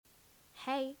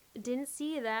Hey, didn't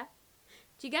see you there.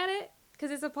 Do you get it?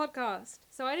 Because it's a podcast.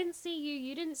 So I didn't see you,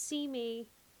 you didn't see me.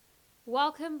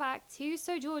 Welcome back to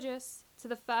So Gorgeous, to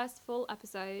the first full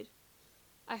episode.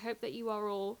 I hope that you are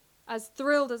all as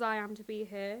thrilled as I am to be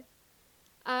here.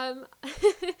 Um,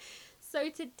 so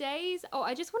I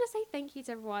just want to say thank you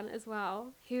to everyone as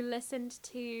well who listened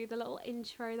to the little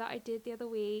intro that I did the other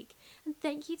week. And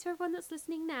thank you to everyone that's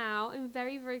listening now. I'm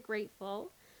very, very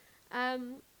grateful.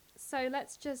 So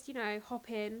let's just,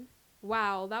 hop in.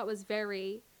 Wow, that was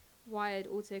very wired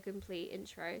autocomplete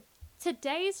intro.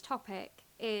 Today's topic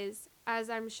is, as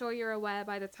I'm sure you're aware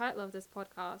by the title of this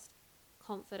podcast,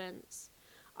 confidence.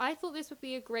 I thought this would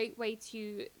be a great way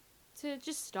to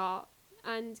just start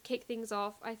and kick things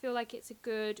off. I feel like it's a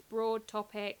good broad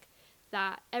topic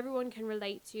that everyone can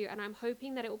relate to, and I'm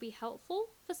hoping that it will be helpful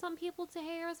for some people to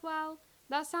hear as well.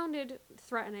 That sounded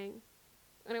threatening,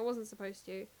 and it wasn't supposed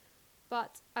to.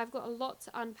 But I've got a lot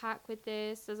to unpack with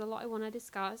this. There's a lot I want to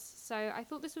discuss. So I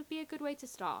thought this would be a good way to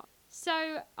start.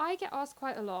 So I get asked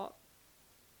quite a lot,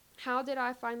 how did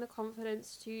I find the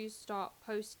confidence to start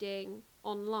posting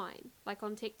online, like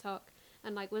on TikTok?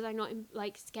 And like, was I not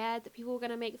scared that people were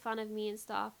going to make fun of me and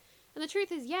stuff? And the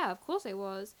truth is, yeah, of course I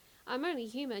was. I'm only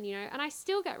human, and I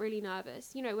still get really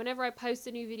nervous. Whenever I post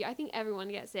a new video, I think everyone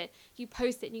gets it. You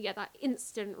post it and you get that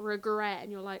instant regret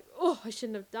and you're like, oh, I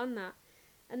shouldn't have done that.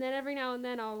 And then every now and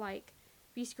then I'll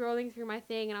be scrolling through my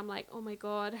thing and I'm like, oh my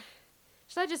god,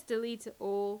 should I just delete it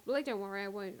all? Well, don't worry, I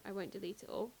won't delete it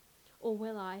all. Or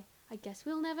will I? I guess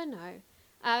we'll never know.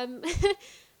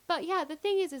 But yeah, the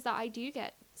thing is that I do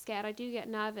get scared. I do get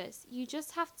nervous. You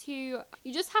just have to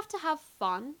have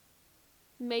fun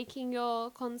making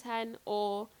your content,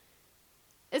 or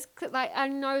it's like, I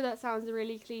know that sounds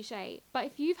really cliche, but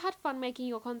if you've had fun making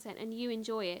your content and you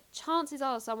enjoy it, chances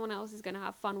are someone else is going to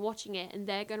have fun watching it and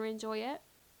they're going to enjoy it.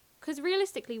 Because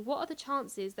realistically, what are the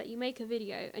chances that you make a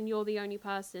video and you're the only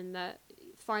person that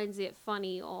finds it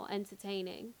funny or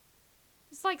entertaining?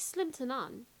 It's like slim to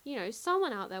none.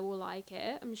 Someone out there will like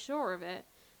it, I'm sure of it.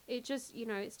 It just,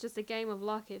 it's just a game of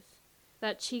luck if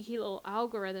that cheeky little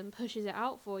algorithm pushes it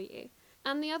out for you.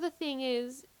 And the other thing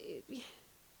is,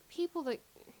 people that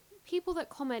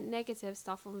comment negative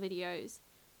stuff on videos,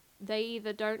 they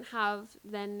either don't have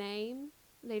their name,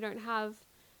 they don't have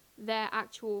their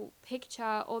actual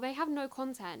picture, or they have no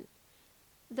content.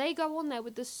 They go on there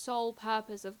with the sole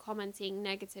purpose of commenting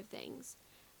negative things.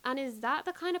 And is that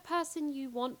the kind of person you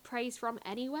want praise from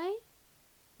anyway?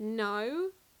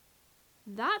 No.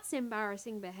 That's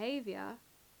embarrassing behavior.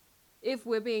 If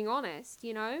we're being honest,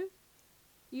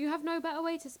 You have no better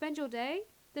way to spend your day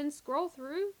than scroll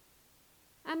through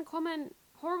and comment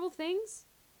horrible things?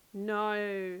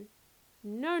 No.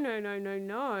 No.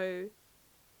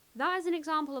 That is an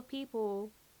example of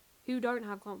people who don't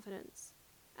have confidence.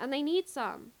 And they need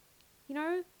some.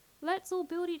 Let's all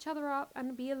build each other up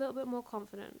and be a little bit more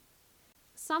confident.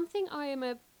 Something I am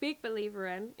a big believer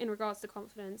in regards to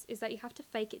confidence, is that you have to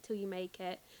fake it till you make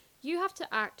it. You have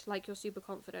to act like you're super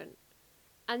confident.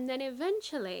 And then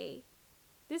eventually,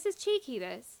 this is cheeky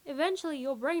eventually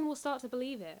your brain will start to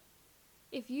believe it.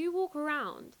 If you walk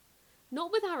around,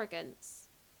 not with arrogance,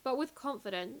 but with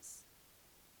confidence,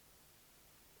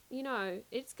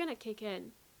 it's going to kick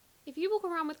in. If you walk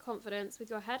around with confidence, with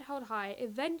your head held high,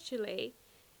 eventually,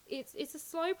 it's a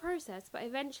slow process, but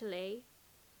eventually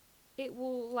it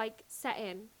will set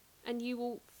in and you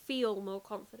will feel more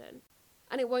confident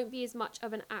and it won't be as much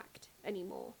of an act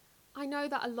anymore. I know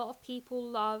that a lot of people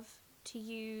love to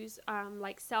use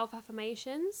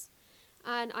self-affirmations,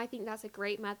 and I think that's a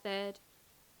great method.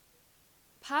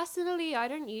 Personally, I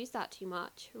don't use that too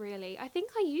much, really. I think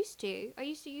I used to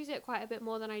use it quite a bit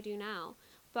more than I do now.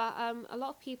 But a lot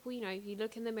of people, if you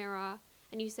look in the mirror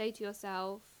and you say to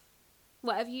yourself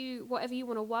whatever you want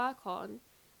to work on,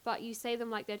 but you say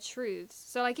them like they're truths.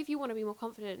 So if you want to be more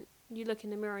confident, you look in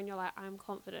the mirror and you're like, I'm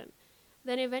confident.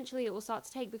 Then eventually it will start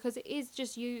to take, because it is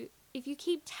just you. If you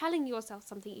keep telling yourself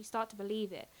something, you start to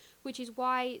believe it, which is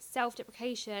why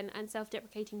self-deprecation and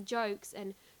self-deprecating jokes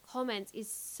and comments is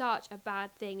such a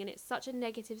bad thing, and it's such a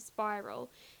negative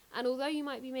spiral. And although you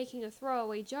might be making a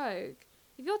throwaway joke,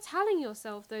 if you're telling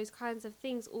yourself those kinds of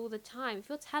things all the time, if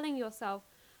you're telling yourself,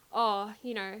 oh,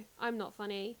 I'm not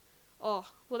funny, oh,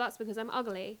 well, that's because I'm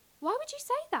ugly, why would you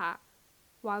say that?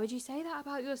 Why would you say that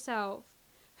about yourself?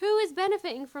 Who is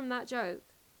benefiting from that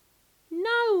joke?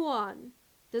 No one.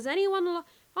 Does anyone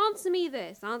answer me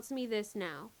this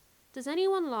now. Does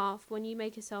anyone laugh when you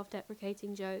make a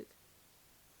self-deprecating joke?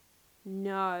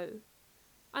 No.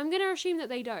 I'm going to assume that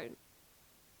they don't.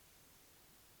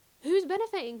 Who's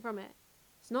benefiting from it?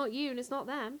 It's not you and it's not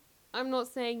them. I'm not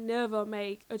saying never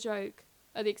make a joke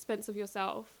at the expense of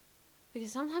yourself.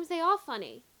 Because sometimes they are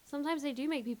funny. Sometimes they do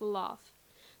make people laugh.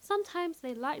 Sometimes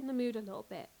they lighten the mood a little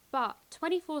bit. But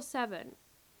 24/7,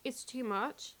 it's too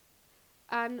much.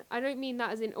 And I don't mean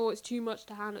that as in, oh, it's too much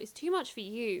to handle. It's too much for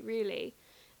you, really.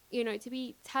 You know, to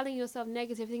be telling yourself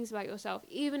negative things about yourself,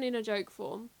 even in a joke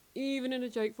form. Even in a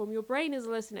joke form, your brain is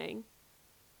listening.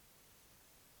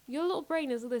 Your little brain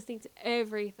is listening to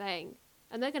everything.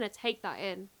 And they're going to take that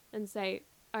in and say,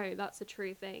 oh, that's a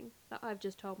true thing that I've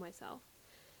just told myself.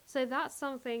 So that's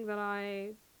something that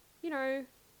I,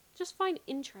 just find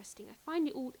interesting. I find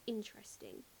it all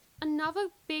interesting. Another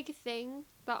big thing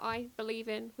that I believe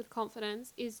in with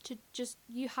confidence is to just,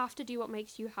 you have to do what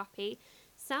makes you happy.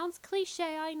 Sounds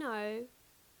cliche, I know.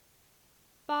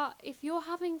 But if you're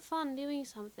having fun doing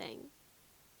something,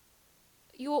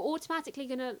 you're automatically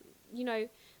going to,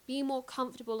 be more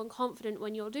comfortable and confident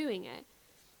when you're doing it.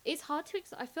 It's hard to,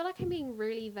 I feel like I'm being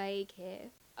really vague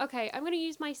here. Okay, I'm going to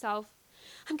use myself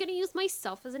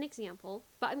as an example,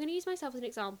 but I'm going to use myself as an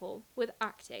example with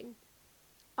acting.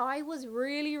 I was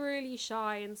really, really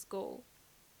shy in school.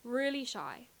 Really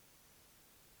shy.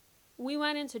 We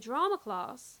went into drama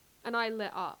class and I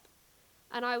lit up.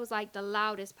 And I was like the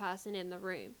loudest person in the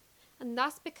room. And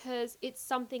that's because it's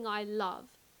something I love.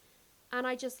 And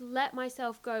I just let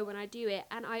myself go when I do it.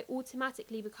 And I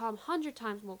automatically become 100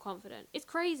 times more confident. It's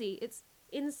crazy. It's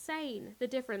insane the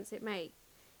difference it makes.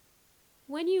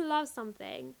 When you love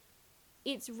something,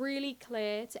 it's really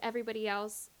clear to everybody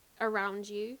else around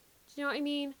you. Do you know what I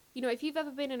mean? You know, if you've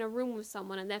ever been in a room with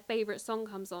someone and their favourite song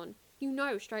comes on, you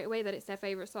know straight away that it's their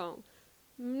favourite song.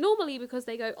 Normally because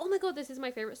they go, oh my god, this is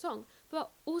my favourite song. But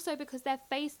also because their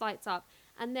face lights up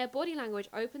and their body language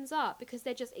opens up because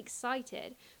they're just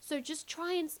excited. So just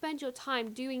try and spend your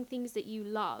time doing things that you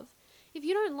love. If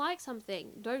you don't like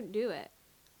something, don't do it.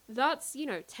 That's,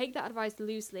 take that advice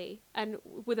loosely and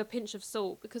with a pinch of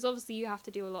salt, because obviously you have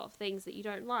to do a lot of things that you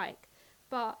don't like.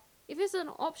 But if it's an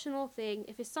optional thing,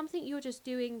 if it's something you're just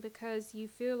doing because you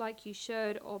feel like you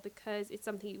should, or because it's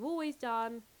something you've always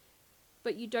done,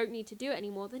 but you don't need to do it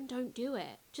anymore, then don't do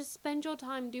it. Just spend your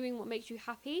time doing what makes you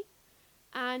happy.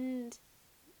 And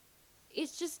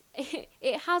it's just,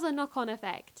 it has a knock-on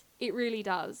effect. It really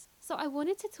does. So I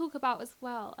wanted to talk about as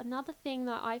well, another thing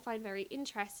that I find very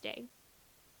interesting.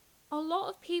 A lot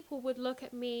of people would look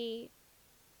at me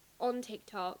on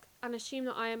TikTok and assume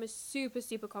that I am a super,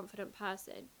 super confident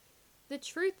person. The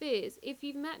truth is, if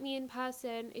you've met me in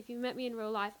person, if you've met me in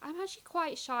real life, I'm actually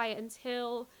quite shy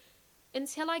until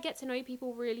I get to know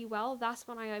people really well. That's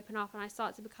when I open up and I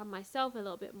start to become myself a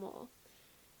little bit more.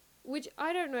 Which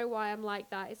I don't know why I'm like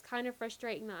that. It's kind of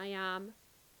frustrating that I am.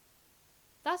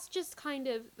 That's just kind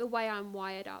of the way I'm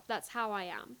wired up. That's how I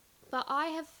am. But I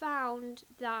have found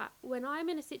that when I'm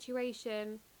in a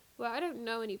situation where I don't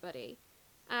know anybody,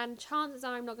 and chances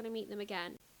are I'm not going to meet them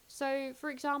again. So, for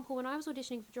example, when I was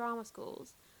auditioning for drama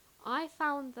schools, I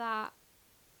found that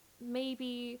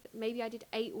maybe I did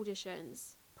 8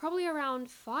 auditions. Probably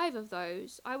around 5 of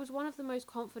those, I was one of the most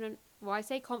confident,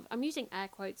 I'm using air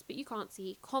quotes, but you can't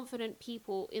see, confident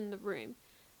people in the room.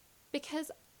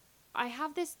 Because I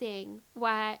have this thing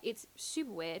where it's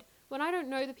super weird. When I don't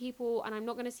know the people and I'm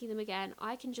not going to see them again,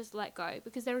 I can just let go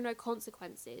because there are no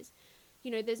consequences.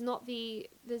 There's not the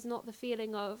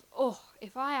feeling of, oh,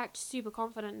 if I act super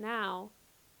confident now,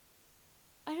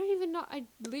 I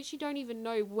literally don't even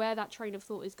know where that train of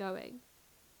thought is going.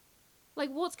 Like,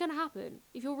 what's going to happen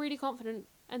if you're really confident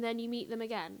and then you meet them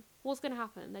again? What's going to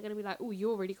happen? They're going to be like, oh,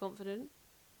 you're really confident.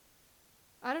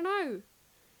 I don't know.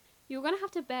 You're going to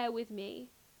have to bear with me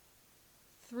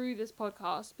through this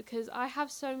podcast because I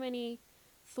have so many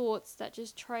thoughts that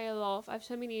just trail off. I have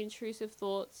so many intrusive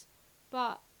thoughts.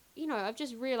 But, I've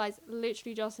just realized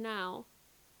literally just now,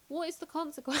 what is the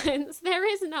consequence? There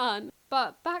is none.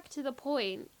 But back to the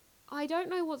point, I don't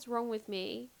know what's wrong with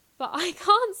me, but I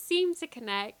can't seem to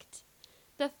connect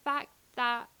the fact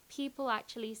that people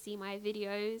actually see my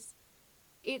videos.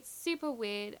 It's super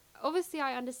weird. Obviously,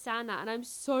 I understand that, and I'm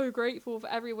so grateful for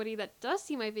everybody that does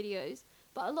see my videos.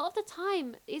 But a lot of the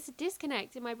time, it's a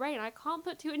disconnect in my brain. I can't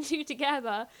put 2 and 2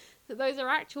 together that those are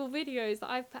actual videos that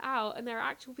I've put out and there are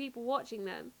actual people watching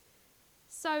them.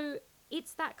 So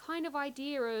it's that kind of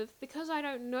idea of, because I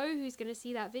don't know who's going to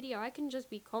see that video, I can just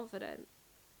be confident.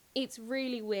 It's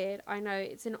really weird. I know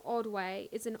it's an odd way.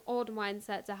 It's an odd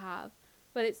mindset to have,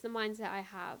 but it's the mindset I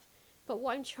have. But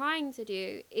what I'm trying to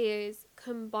do is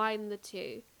combine the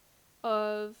two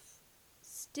of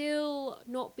still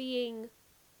not being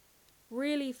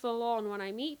really full on when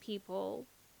I meet people,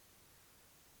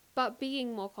 but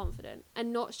being more confident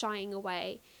and not shying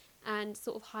away and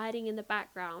sort of hiding in the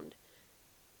background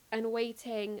and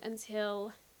waiting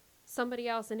until somebody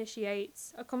else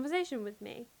initiates a conversation with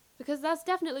me, because that's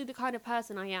definitely the kind of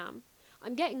person I am.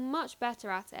 I'm getting much better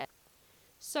at it.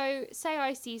 So say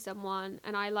I see someone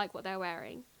and I like what they're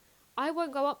wearing. I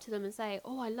won't go up to them and say,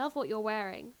 oh, I love what you're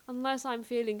wearing, unless I'm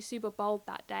feeling super bold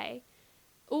that day.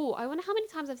 Oh, I wonder how many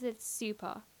times I've said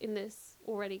super in this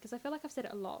already, because I feel like I've said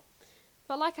it a lot.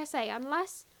 But like I say,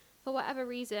 unless for whatever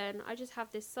reason I just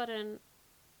have this sudden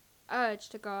urge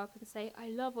to go up and say, I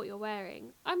love what you're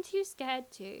wearing, I'm too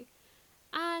scared to.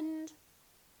 And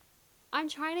I'm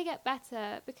trying to get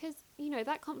better, because, you know,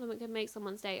 that compliment can make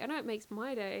someone's day. I know it makes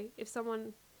my day if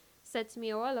someone said to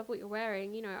me, oh, I love what you're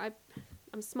wearing. You know,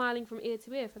 I'm smiling from ear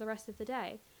to ear for the rest of the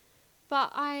day.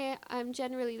 But I am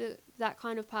generally that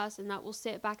kind of person that will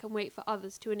sit back and wait for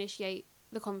others to initiate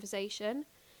the conversation.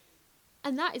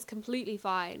 And that is completely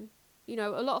fine. You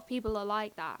know, a lot of people are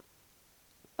like that.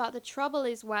 But the trouble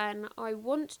is when I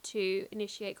want to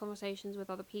initiate conversations with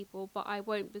other people, but I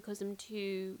won't because I'm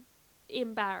too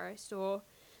embarrassed or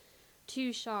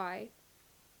too shy.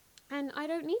 And I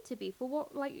don't need to be. For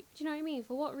what, like, do you know what I mean?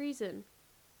 For what reason?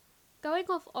 Going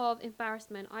off of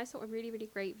embarrassment, I saw a really, really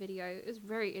great video. It was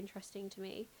very interesting to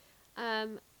me.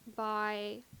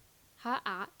 By her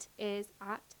is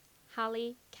at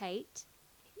Hallie Kate,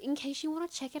 in case you want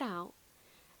to check it out.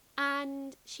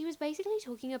 And she was basically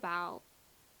talking about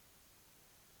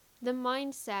the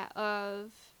mindset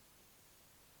of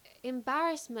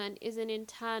embarrassment is an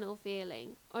internal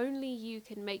feeling. Only you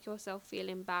can make yourself feel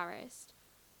embarrassed.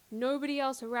 Nobody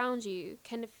else around you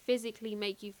can physically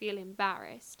make you feel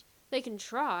embarrassed. They can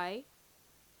try.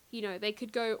 You know, they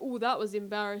could go, oh, that was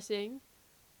embarrassing.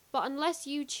 But unless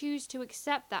you choose to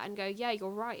accept that and go, yeah, you're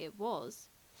right, it was,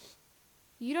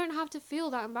 you don't have to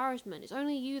feel that embarrassment. It's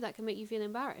only you that can make you feel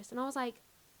embarrassed. And I was like,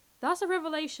 that's a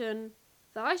revelation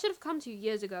that I should have come to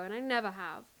years ago, and I never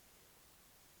have.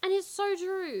 And it's so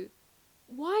true.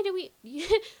 Why do we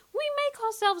make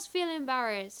ourselves feel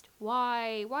embarrassed?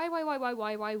 Why?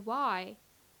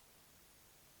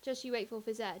 Just you wait for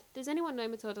Phys Ed. Does anyone know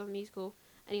Matilda the musical?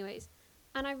 Anyways,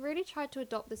 and I really tried to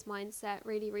adopt this mindset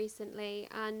really recently,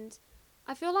 and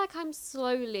I feel like I'm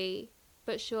slowly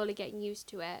but surely getting used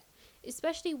to it,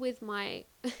 especially with my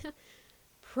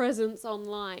presence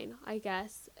online, I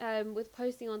guess. With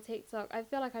posting on TikTok, I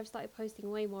feel like I've started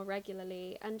posting way more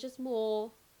regularly and just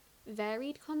more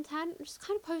varied content. I'm just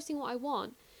kind of posting what I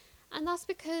want, and that's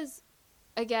because,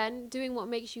 again, doing what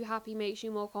makes you happy makes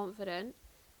you more confident,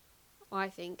 I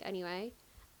think, anyway.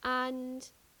 And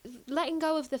letting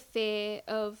go of the fear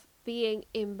of being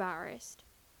embarrassed,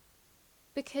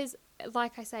 because,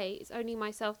 like I say, it's only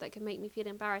myself that can make me feel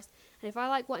embarrassed. And if I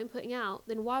like what I'm putting out,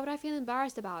 then why would I feel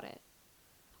embarrassed about it?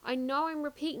 I know I'm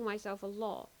repeating myself a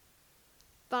lot,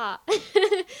 but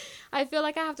I feel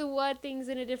like I have to word things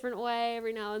in a different way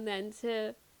every now and then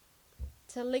to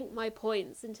link my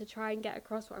points and to try and get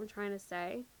across what I'm trying to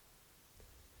say.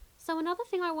 So another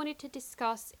thing I wanted to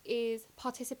discuss is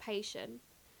participation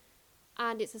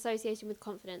and its association with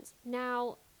confidence.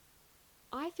 Now,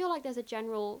 I feel like there's a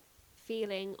general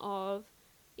feeling of,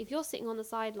 if you're sitting on the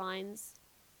sidelines,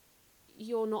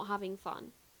 you're not having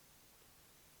fun,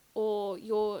 or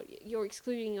you're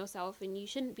excluding yourself, and you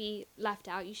shouldn't be left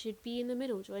out. You should be in the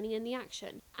middle, joining in the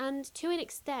action. And to an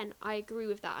extent, I agree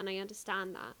with that and I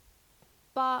understand that.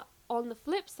 But on the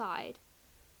flip side,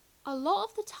 a lot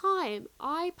of the time,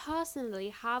 I personally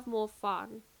have more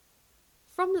fun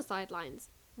from the sidelines,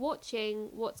 watching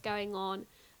what's going on,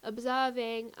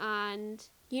 observing, and,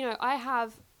 you know, I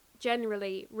have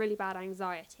generally really bad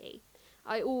anxiety.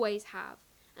 I always have.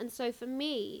 And so for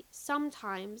me,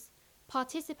 sometimes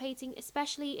participating,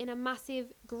 especially in a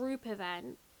massive group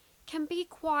event, can be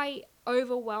quite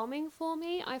overwhelming for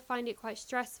me. I find it quite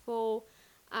stressful.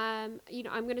 You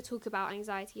know, I'm going to talk about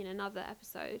anxiety in another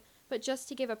episode, but just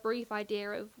to give a brief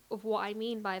idea of what I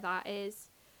mean by that is,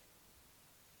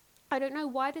 I don't know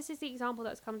why this is the example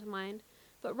that's come to mind,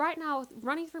 but right now,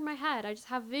 running through my head, I just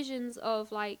have visions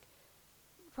of, like,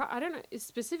 I don't know,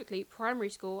 specifically primary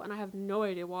school, and I have no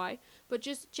idea why, but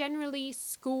just generally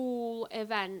school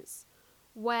events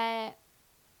where,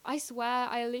 I swear,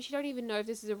 I literally don't even know if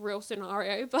this is a real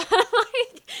scenario, but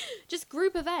like, just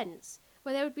group events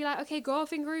where they would be like, okay, go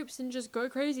off in groups and just go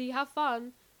crazy, have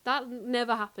fun. That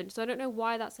never happened, so I don't know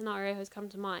why that scenario has come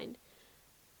to mind.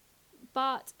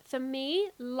 But for me,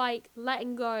 like,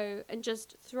 letting go and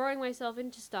just throwing myself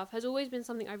into stuff has always been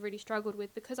something I've really struggled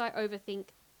with, because I overthink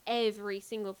every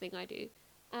single thing I do.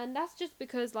 And that's just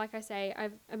because, like I say,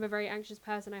 I'm a very anxious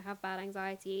person. I have bad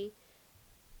anxiety.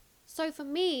 So for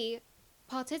me,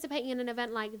 participating in an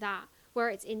event like that, where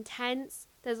it's intense,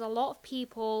 there's a lot of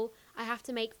people, I have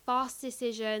to make fast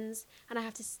decisions, and I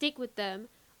have to stick with them,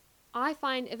 I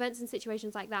find events and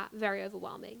situations like that very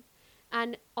overwhelming.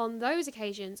 And on those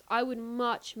occasions, I would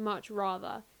much, much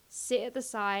rather sit at the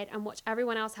side and watch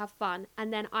everyone else have fun,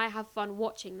 and then I have fun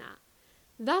watching that.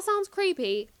 That sounds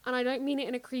creepy, and I don't mean it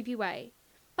in a creepy way.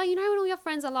 But you know, when all your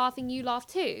friends are laughing, you laugh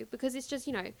too, because it's just,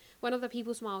 when other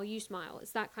people smile, you smile.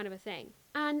 It's that kind of a thing.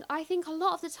 And I think a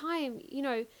lot of the time,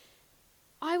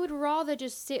 I would rather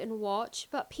just sit and watch,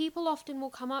 but people often will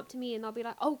come up to me and they'll be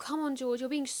like, oh, come on, George, you're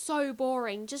being so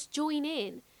boring. Just join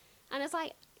in. And it's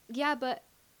like, yeah, but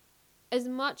as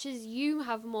much as you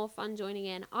have more fun joining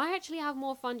in, I actually have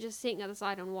more fun just sitting at the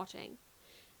side and watching.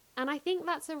 And I think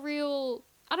that's a real,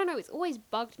 I don't know, it's always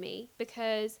bugged me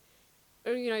because,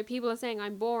 people are saying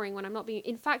I'm boring when I'm not being,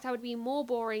 in fact, I would be more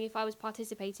boring if I was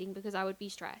participating because I would be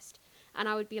stressed. And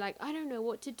I would be like, I don't know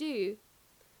what to do.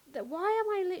 Why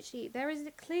am I literally, there is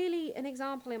clearly an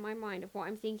example in my mind of what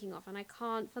I'm thinking of, and I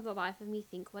can't for the life of me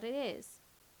think what it is.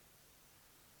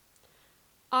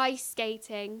 Ice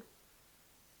skating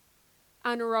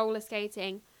and roller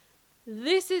skating.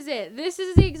 This is it. This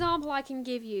is the example I can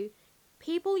give you.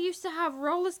 People used to have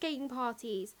roller skating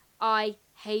parties. I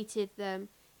hated them.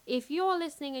 If you're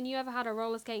listening and you ever had a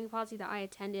roller skating party that I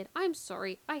attended, I'm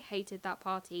sorry. I hated that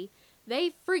party.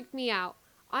 They freaked me out.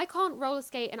 I can't roller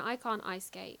skate and I can't ice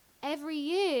skate. Every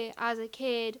year as a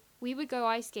kid, we would go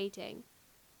ice skating.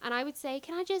 And I would say,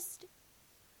 can I just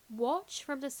watch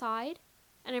from the side?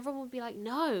 And everyone would be like,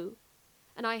 no.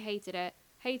 And I hated it.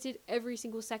 Hated every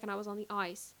single second I was on the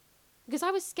ice. Because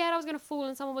I was scared I was going to fall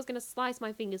and someone was going to slice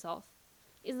my fingers off.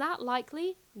 Is that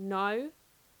likely? No.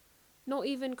 Not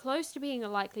even close to being a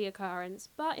likely occurrence.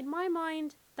 But in my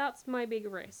mind, that's my big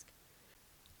risk.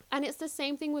 And it's the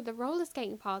same thing with the roller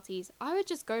skating parties. I would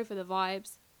just go for the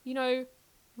vibes.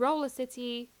 Roller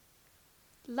City.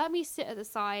 Let me sit at the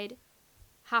side.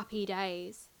 Happy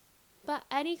days. But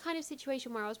any kind of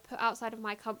situation where I was put outside of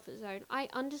my comfort zone, I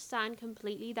understand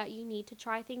completely that you need to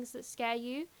try things that scare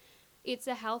you. It's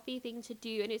a healthy thing to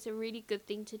do and it's a really good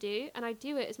thing to do. And I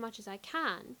do it as much as I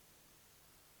can.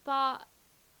 But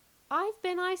I've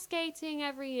been ice skating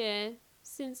every year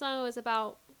since I was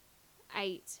about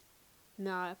 8.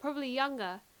 No, probably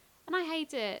younger. And I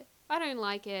hate it. I don't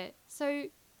like it. So,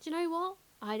 do you know what?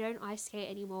 I don't ice skate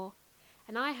anymore.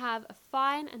 And I have a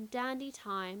fine and dandy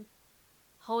time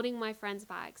holding my friends'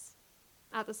 bags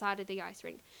at the side of the ice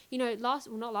rink. Not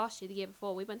last year, the year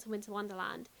before, we went to Winter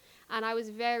Wonderland. And I was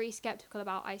very skeptical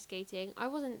about ice skating. I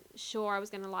wasn't sure I was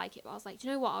going to like it. But I was like, do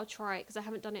you know what? I'll try it because I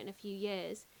haven't done it in a few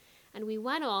years. And we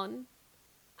went on.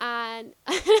 And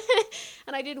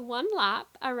and I did one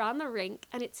lap around the rink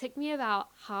and it took me about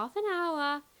half an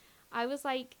hour. I was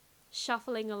like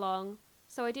shuffling along.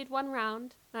 So I did one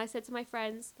round and I said to my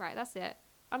friends, right, that's it.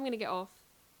 I'm going to get off.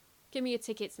 Give me your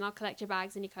tickets and I'll collect your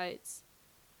bags and your coats.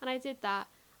 And I did that.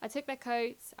 I took their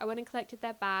coats, I went and collected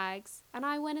their bags, and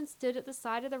I went and stood at the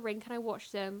side of the rink and I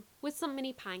watched them with some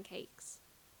mini pancakes.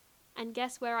 And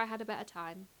guess where I had a better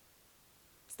time?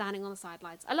 Standing on the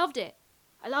sidelines. I loved it.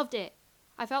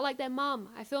 I felt like their mum.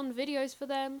 I filmed videos for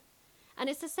them. And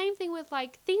it's the same thing with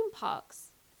like theme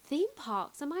parks. Theme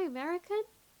parks? Am I American?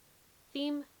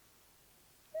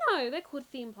 No, they're called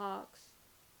theme parks.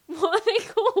 What are they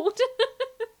called?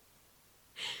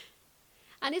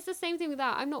 And it's the same thing with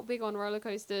that. I'm not big on roller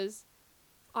coasters.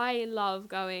 I love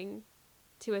going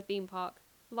to a theme park.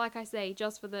 Like I say,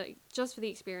 just for the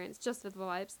experience, just for the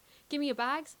vibes. Give me your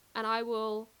bags and I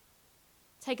will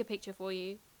take a picture for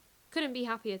you. Couldn't be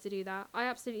happier to do that. I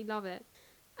absolutely love it.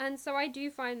 And so I do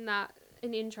find that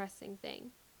an interesting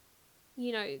thing.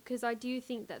 Because I do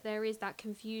think that there is that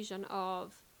confusion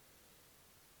of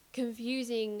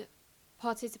confusing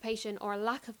participation or a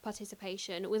lack of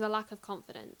participation with a lack of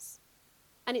confidence.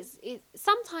 And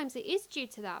sometimes it is due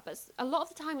to that, but a lot of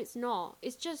the time it's not.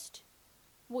 It's just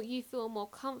what you feel more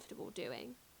comfortable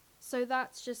doing. So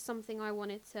that's just something I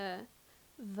wanted to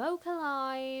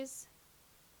vocalize.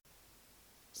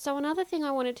 So another thing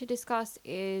I wanted to discuss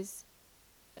is,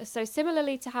 so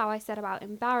similarly to how I said about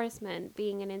embarrassment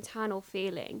being an internal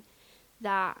feeling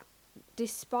that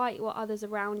despite what others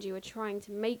around you are trying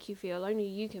to make you feel, only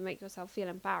you can make yourself feel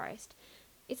embarrassed.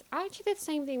 It's actually the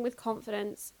same thing with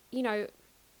confidence.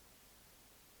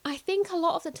 I think a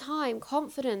lot of the time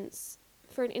confidence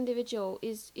for an individual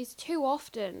is too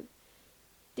often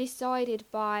decided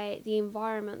by the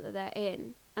environment that they're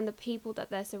in and the people that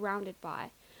they're surrounded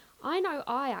by. I know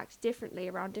I act differently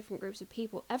around different groups of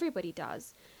people. Everybody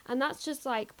does. And that's just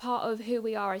like part of who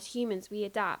we are as humans. We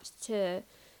adapt to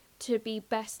be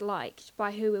best liked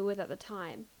by who we're with at the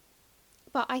time.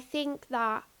 But I think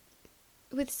that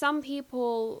with some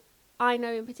people I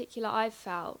know in particular, I've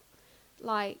felt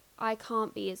like I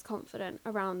can't be as confident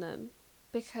around them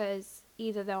because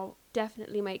either they'll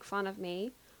definitely make fun of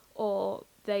me, or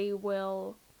they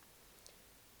will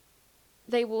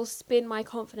spin my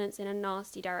confidence in a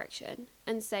nasty direction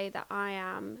and say that I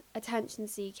am attention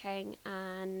seeking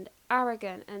and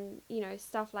arrogant and,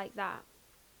 stuff like that.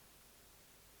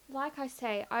 Like I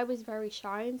say, I was very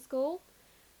shy in school.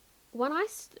 When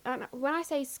I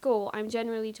say school, I'm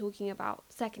generally talking about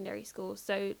secondary school.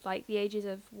 So like the ages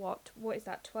of what is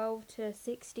that, 12 to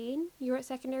 16? You're at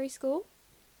secondary school.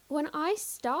 When I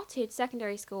started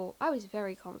secondary school, I was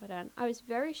very confident. I was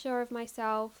very sure of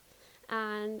myself,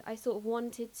 and I sort of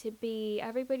wanted to be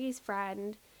everybody's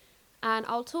friend. And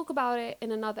I'll talk about it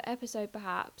in another episode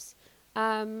perhaps.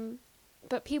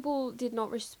 But people did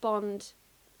not respond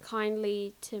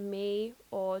kindly to me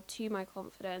or to my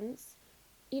confidence.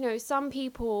 Some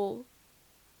people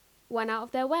went out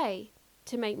of their way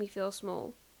to make me feel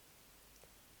small.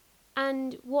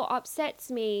 And what upsets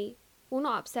me, well,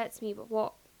 not upsets me, but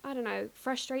what, I don't know,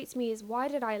 frustrates me is, why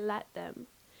did I let them?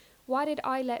 Why did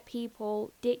I let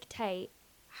people dictate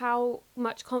how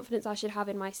much confidence I should have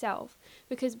in myself?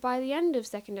 Because by the end of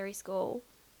secondary school,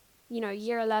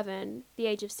 year 11, the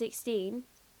age of 16,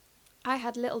 I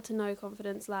had little to no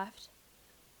confidence left.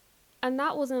 And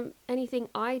that wasn't anything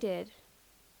I did.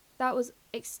 That was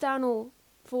external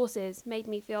forces made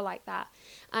me feel like that.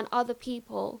 And other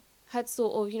people had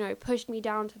sort of, pushed me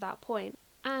down to that point.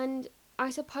 And I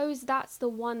suppose that's the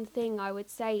one thing I would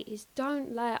say is,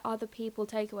 don't let other people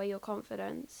take away your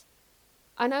confidence.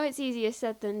 I know it's easier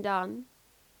said than done.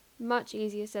 Much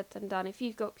easier said than done. If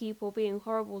you've got people being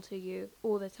horrible to you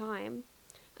all the time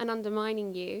and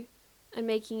undermining you and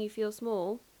making you feel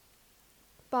small.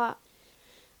 But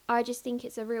I just think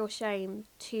it's a real shame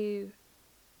to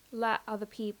let other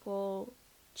people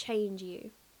change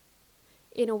you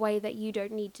in a way that you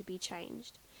don't need to be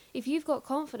changed. If you've got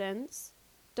confidence,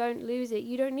 don't lose it.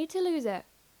 You don't need to lose it.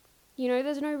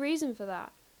 There's no reason for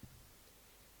that.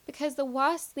 Because the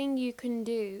worst thing you can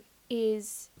do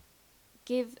is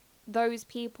give those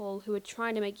people who are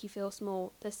trying to make you feel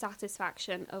small the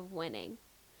satisfaction of winning.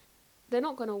 They're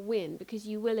not going to win, because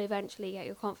you will eventually get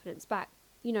your confidence back.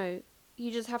 You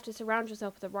just have to surround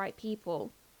yourself with the right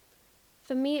people.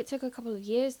 For me, it took a couple of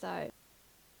years though.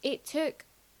 It took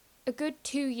a good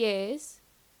 2 years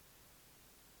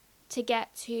to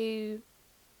get to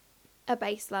a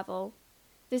base level.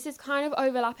 This is kind of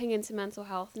overlapping into mental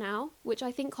health now, which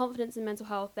I think confidence and mental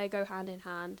health, they go hand in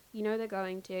hand. They're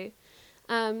going to.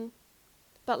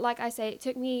 But like I say, it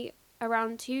took me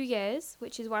around 2 years,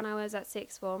 which is when I was at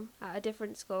sixth form at a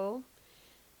different school,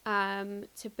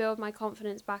 to build my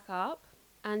confidence back up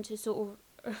and to sort of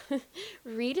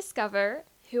rediscover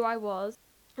who I was.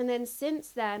 And then since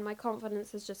then, my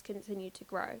confidence has just continued to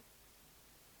grow.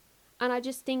 And I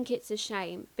just think it's a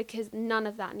shame, because none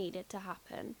of that needed to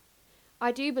happen.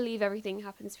 I do believe everything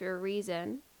happens for a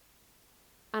reason.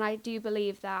 And I do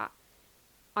believe that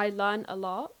I learned a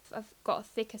lot. I've got a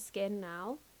thicker skin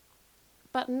now.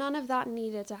 But none of that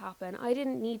needed to happen. I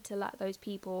didn't need to let those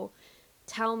people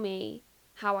tell me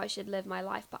how I should live my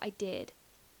life, but I did.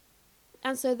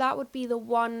 And so that would be the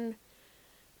one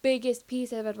biggest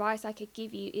piece of advice I could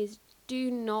give you, is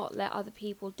do not let other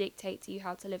people dictate to you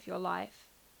how to live your life.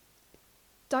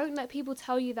 Don't let people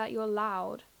tell you that you're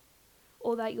loud,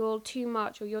 or that you're too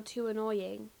much, or you're too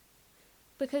annoying,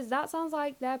 because that sounds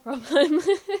like their problem.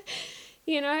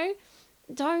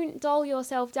 Don't dull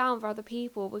yourself down for other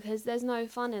people, because there's no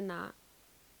fun in that.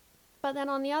 But then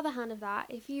on the other hand of that,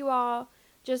 if you are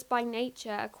just by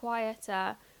nature a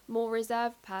quieter, more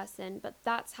reserved person, but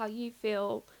that's how you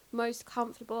feel most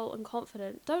comfortable and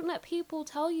confident, don't let people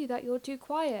tell you that you're too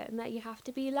quiet and that you have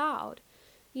to be loud.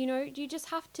 You just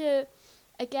have to,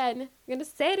 again, I'm going to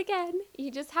say it again,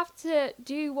 you just have to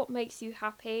do what makes you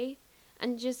happy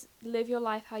and just live your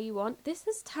life how you want. This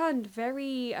has turned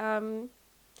very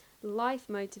life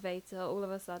motivator all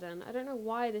of a sudden. I don't know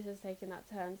why this has taken that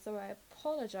turn, so I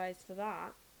apologize for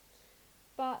that.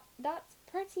 But that's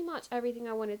pretty much everything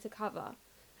I wanted to cover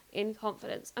in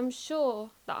confidence. I'm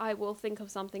sure that I will think of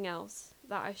something else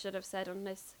that I should have said on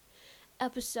this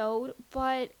episode,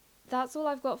 but that's all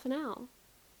I've got for now.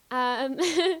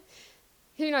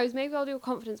 Who knows, maybe I'll do a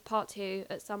confidence part 2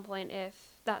 at some point if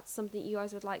that's something you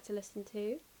guys would like to listen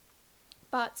to.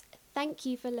 But thank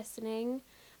you for listening,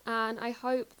 and I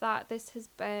hope that this has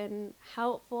been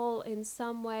helpful in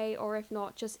some way, or if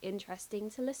not, just interesting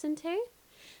to listen to.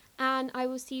 And I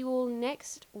will see you all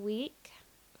next week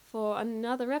for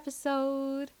another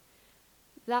episode.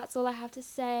 That's all I have to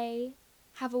say.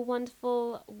 Have a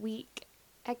wonderful week.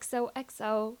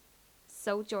 XOXO.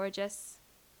 So gorgeous.